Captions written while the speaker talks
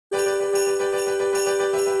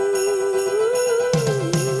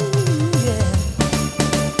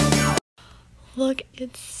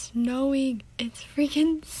It's snowing. It's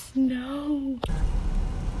freaking snow.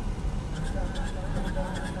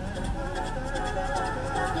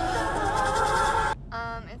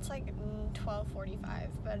 It's like 12:45,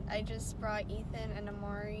 but I just brought Ethan and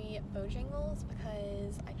Amari Bojangles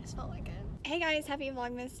because I just felt like it. Hey guys, happy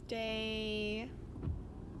Vlogmas day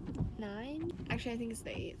 9? Actually, I think it's the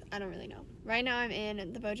 8th. I don't really know. Right now I'm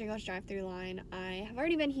in the Bojangles drive-thru line. I have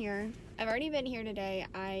already been here. I've already been here today.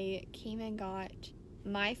 I came and got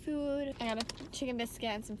my food. I got a chicken biscuit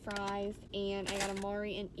and some fries, and I got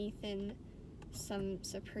Amari and Ethan some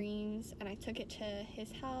Supremes, and I took it to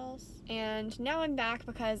his house. And now I'm back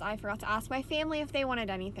because I forgot to ask my family if they wanted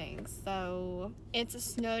anything. So it's a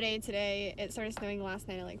snow day today. It started snowing last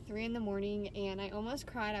night at like 3 in the morning, and I almost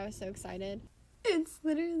cried. I was so excited. It's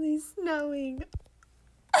literally snowing.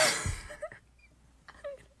 I'm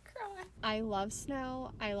gonna cry. I love snow.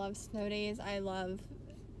 I love snow days. I love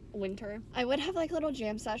winter. I would have like a little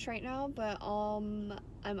jam sesh right now, but I'm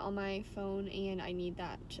on my phone and I need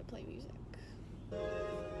that to play music.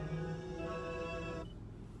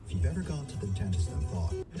 If you've ever gone to the dentist and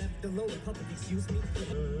thought, the lower puppet, excuse me.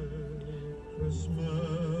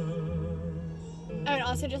 I would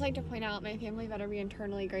also just like to point out my family better be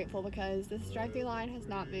internally grateful because this drive-thru line has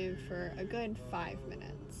not moved for a good 5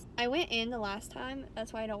 minutes. I went in the last time,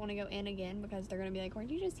 that's why I don't want to go in again because they're gonna be like, weren't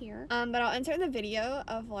you just here? But I'll insert the video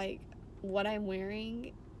of like what I'm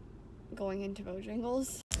wearing going into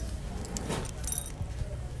Bojangles.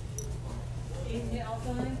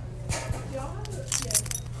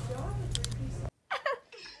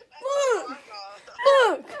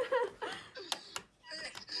 Look!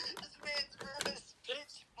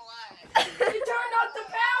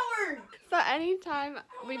 So anytime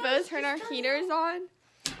we both turn our heaters on,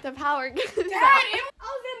 the power goes out. I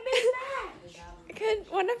was in mid-match. Could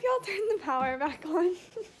one of y'all turn the power back on?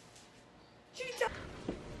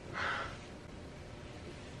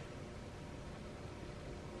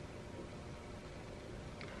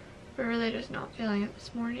 We're really just not feeling it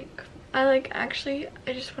this morning. I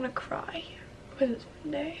just want to cry because it's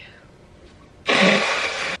Monday.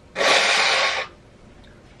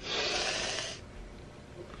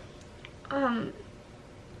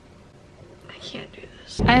 I can't do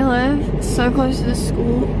this. I live so close to the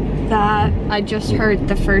school that I just heard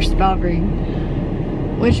the first bell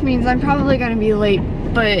ring, which means I'm probably gonna be late,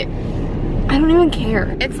 but I don't even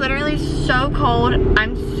care. It's literally so cold,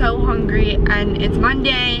 I'm so hungry, and it's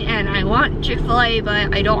Monday, and I want Chick-fil-A,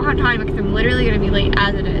 but I don't have time because I'm literally gonna be late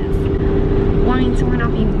as it is. Well, I mean, so we're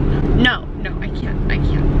not being, no, I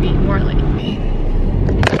can't be more late.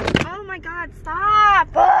 Oh my God, stop!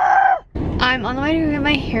 I'm on the way to get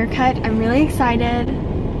my hair cut. I'm really excited.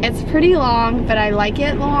 It's pretty long, but I like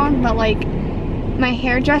it long, but like my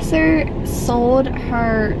hairdresser sold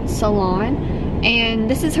her salon and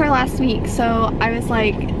this is her last week, so I was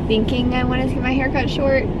like thinking I wanted to get my hair cut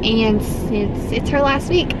short, and since it's her last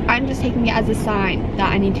week, I'm just taking it as a sign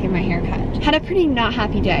that I need to get my hair cut. Had a pretty not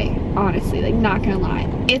happy day, honestly, like not gonna lie.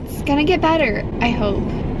 It's gonna get better, I hope.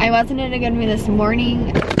 I wasn't in a good mood this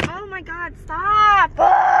morning. Oh my God, stop!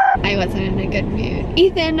 I wasn't in a good mood.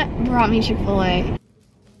 Ethan brought me Chick-fil-A.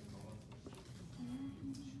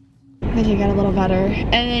 But it got a little better.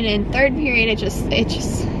 And then in third period, it just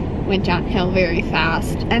went downhill very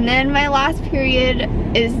fast. And then my last period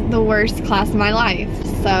is the worst class of my life.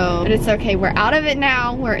 So, but it's okay. We're out of it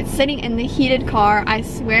now. We're sitting in the heated car. I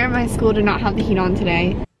swear my school did not have the heat on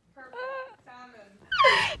today.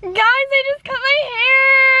 Guys, I just cut my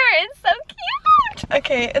hair. It's so cute.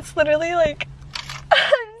 Okay, it's literally like,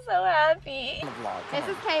 I'm so happy. This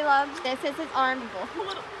is Caleb. This is his arm.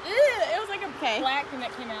 It was like a black thing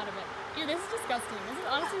that came out of it. Ew, this is disgusting. This is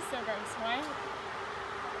honestly so gross. Why?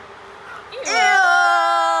 Ew.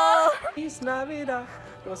 Hey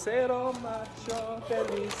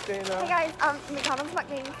guys, McDonald's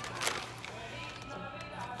mukbang.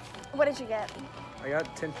 What did you get? I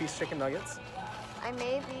got 10-piece chicken nuggets. I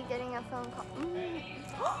may be getting a phone call.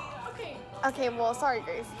 Okay. Okay, well, sorry,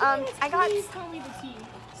 Grace. Please I got tell me the tea.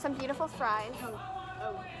 some beautiful fries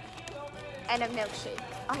Oh. and a milkshake.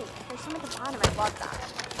 Oh, yeah, there's some at the bottom. I love that.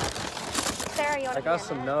 Sarah, you want to I got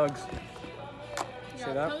some nugs. Yeah,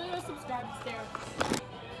 See that? tell me to subscribe there.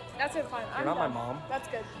 That's it, fine. You're not my mom. That's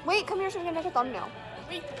good. Wait, come here so we can make a thumbnail.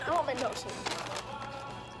 Wait, I want my milkshake.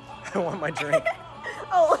 I want my drink.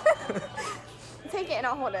 Oh. Take it and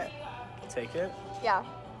I'll hold it. Take it? Yeah.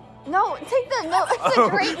 No, take the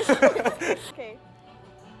drink. Okay.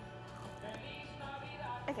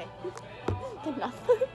 Okay. Good enough.